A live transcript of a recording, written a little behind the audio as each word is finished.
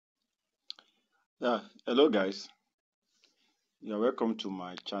Hello guys, you're welcome to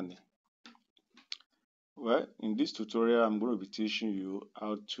my channel. Well, in this tutorial I'm going to be teaching you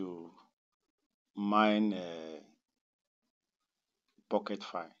how to mine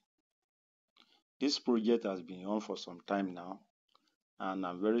POCKETFI. This project has been on for some time now, and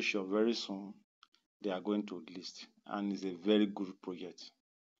I'm very sure very soon they are going to list, and it's a very good project,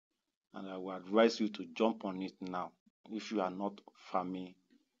 and I will advise you to jump on it now if you are not farming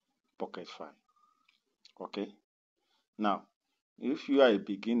POCKETFI. Okay, now if you are a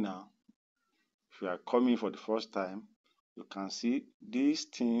beginner, if you are coming for the first time, you can see this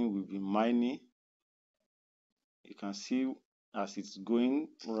thing will be mining. You can see as it's going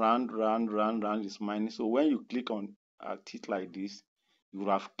round, it's mining. So when you click on at it like this, you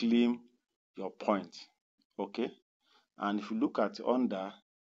will have claimed your point. Okay, and if you look at under,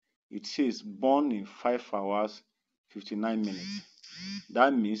 it says born in 5 hours 59 minutes.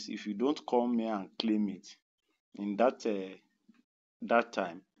 That means if you don't come here and claim it in that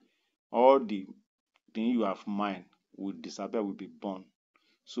time, all the thing you have mined will disappear, will be born.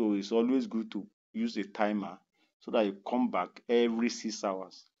 So it's always good to use a timer so that you come back every 6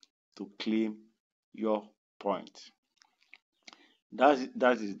 hours to claim your point. That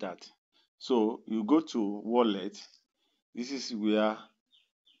is that. So you go to wallet. This is where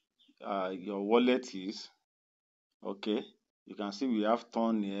your wallet is. Okay, you can see we have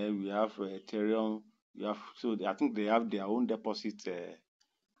Ton here, we have Ethereum, we have, so I think they have their own deposit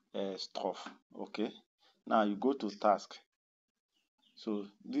stuff. Okay, now you go to task. So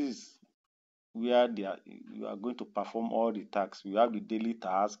this is where you are going to perform all the tasks. You have the daily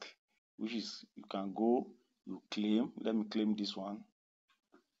task, which is you can go, you claim. Let me claim this one.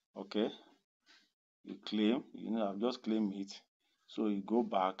 Okay, you claim, I've just claimed it. So you go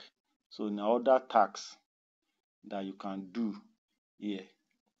back. So now other tasks that you can do here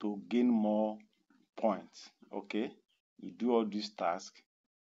to gain more points. Okay, you do all these tasks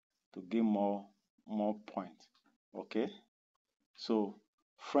to gain more points. Okay, so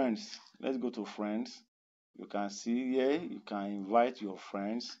friends, let's go to friends. You can see here, you can invite your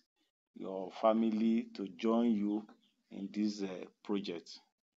friends, your family to join you in this project.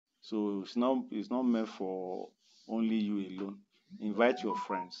 So it's not meant for only you alone. Invite your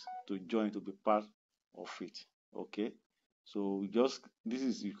friends to join, to be part of it. Okay, so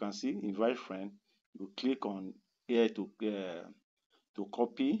you can see invite friend. You click on here to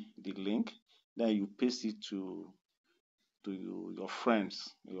copy the link, then you paste it to your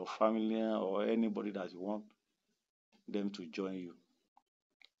friends, your family, or anybody that you want them to join you.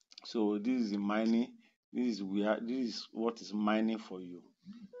 So this is the mining. This is what is mining for you.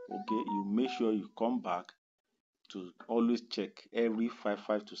 Okay, you make sure you come back to always check every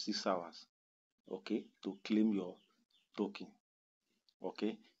 5 to 6 hours. Okay, to claim your token.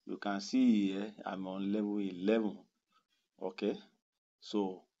 Okay, you can see here I'm on level 11. Okay,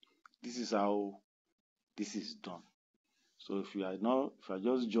 so this is how this is done. So if you are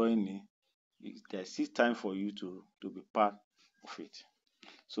just joining, there's still time for you to be part of it.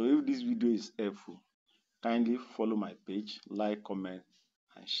 So if this video is helpful, kindly follow my page, like, comment,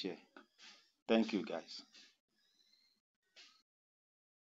 and share. Thank you guys.